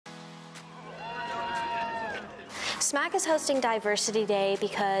SMAC is hosting Diversity Day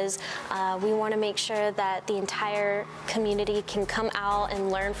because we want to make sure that the entire community can come out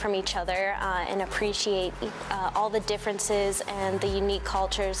and learn from each other and appreciate all the differences and the unique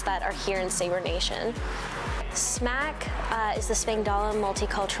cultures that are here in Sabre Nation. SMAC is the Spangdahlem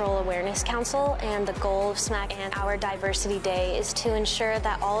Multicultural Awareness Council, and the goal of SMAC and our Diversity Day is to ensure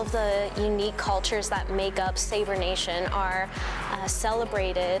that all of the unique cultures that make up Sabre Nation are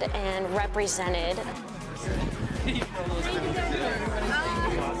celebrated and represented.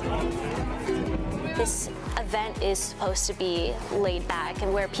 This event is supposed to be laid back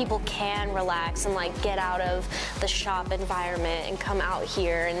and where people can relax and get out of the shop environment and come out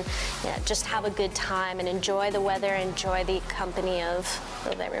here and just have a good time and enjoy the weather, enjoy the company of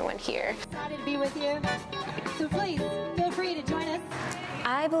everyone here. Excited to be with you. So please feel free to join us.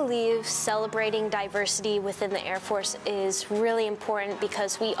 I believe celebrating diversity within the Air Force is really important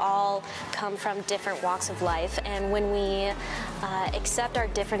because we all come from different walks of life, and when we accept our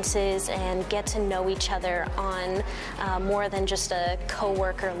differences and get to know each other on more than just a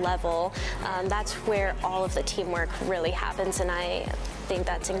co-worker level, that's where all of the teamwork really happens, and I think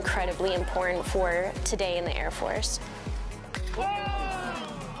that's incredibly important for today in the Air Force. Whoa!